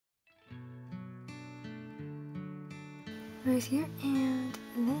right here, and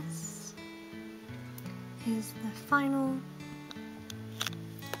this is the final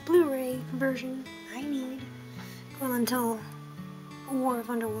Blu-ray version I need, well, until War of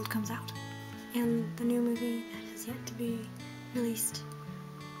Underworld comes out, and the new movie that has yet to be released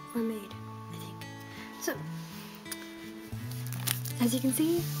or made, I think. So, as you can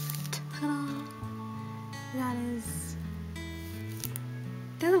see, ta-da, that is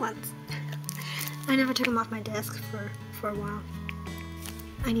the other ones. I never took them off my desk for a while.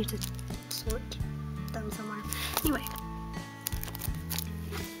 I need to sort them somewhere. Anyway,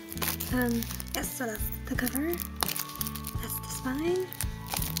 yes, so that's the cover. That's the spine.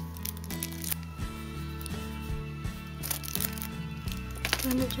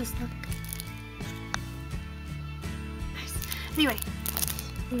 Doesn't it just look nice? Anyway,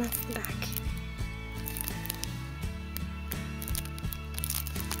 and that's the back.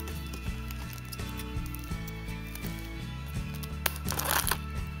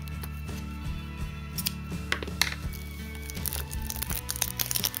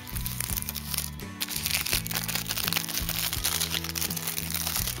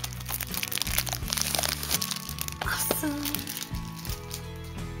 Awesome.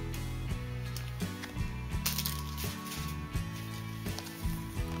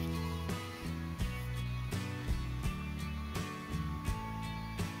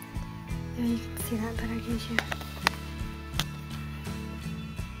 There, you can see that better, can't you?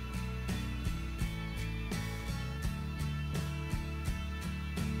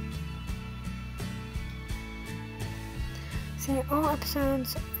 So all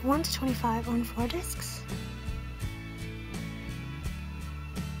episodes 1 to 25 on 4 discs.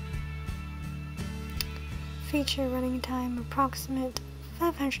 Feature running time approximate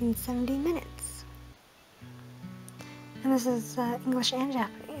 570 minutes. And this is English and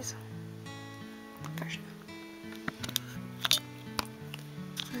Japanese version.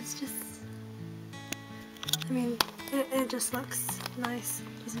 It's just, I mean, it just looks nice,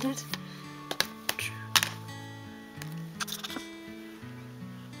 doesn't it?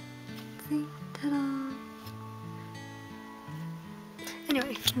 See? Ta-da!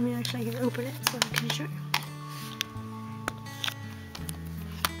 Anyway, I mean, actually I can open it so I can show you.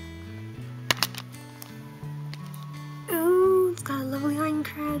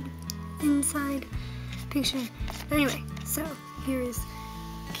 Inside picture. Anyway, so here's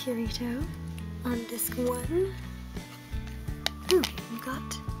Kirito on disc 1. Ooh, we've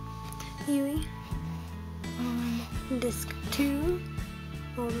got Yui on disc 2,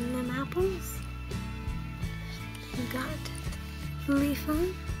 holding them apples. We've got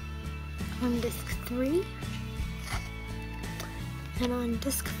Leafa on disc 3. And on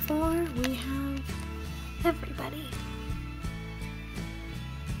disc 4 we have everybody.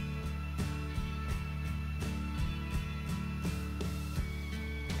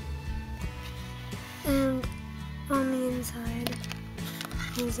 And on the inside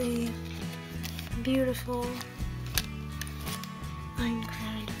is a beautiful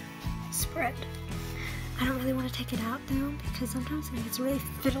Minecraft spread. I don't really want to take it out though, because sometimes it gets really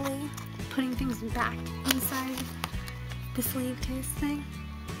fiddly putting things back inside the sleeve case thing.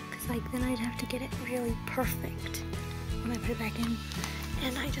 Because like then I'd have to get it really perfect when I put it back in.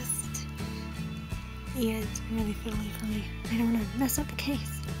 And I just, yeah, it's really fiddly for me. I don't want to mess up the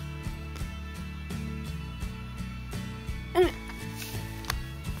case. Anyway,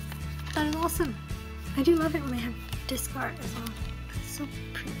 that is awesome. I do love it when they have disc art as well. It's so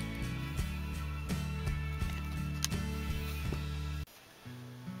pretty.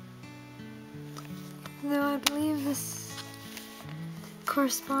 Though I believe this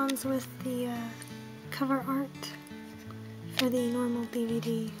corresponds with the cover art for the normal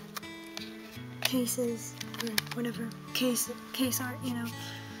DVD cases, or whatever case art, you know,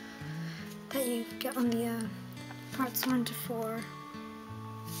 that you get on the parts 1 to 4.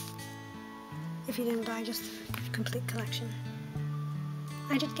 If you didn't buy just a complete collection.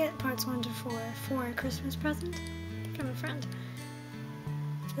 I did get parts 1 to 4 for a Christmas present from a friend.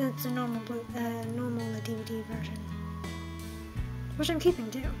 It's a normal DVD version, which I'm keeping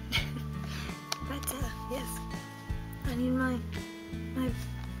too. But yes, I need my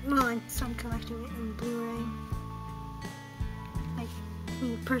well, I started collecting it in Blu-ray, like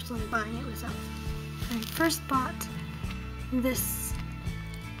me personally buying it myself. I first bought this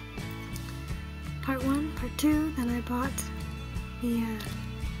part 1, part 2, then I bought the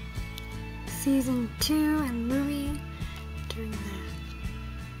season 2 and movie during the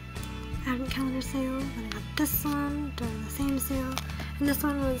Advent calendar sale, then I got this one during the same sale, and this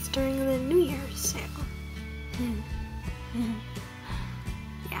one was during the New Year's sale.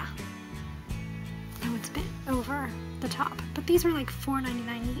 Yeah. Now it's a bit over the top. But these were like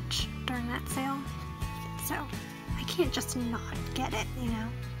 $4.99 each during that sale. So I can't just not get it, you know?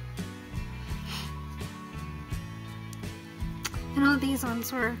 And all these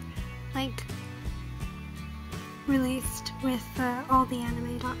ones were like released with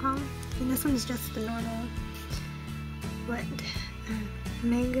alltheanime.com. And this one's just the normal, what,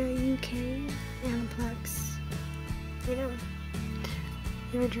 Manga UK, Aniplex, you know,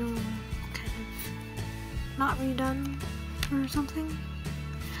 the original kind of not redone or something.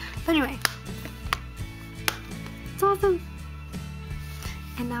 But anyway, it's awesome.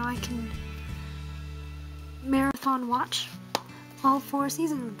 And now I can marathon watch all 4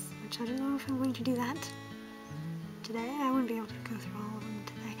 seasons, which I don't know if I'm going to do that today. I wouldn't be able to go through all of them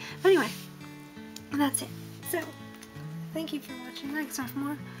today. But anyway, that's it. So, thank you for watching. Like, start for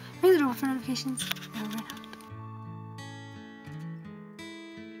more. Ring the door for notifications. Over and out.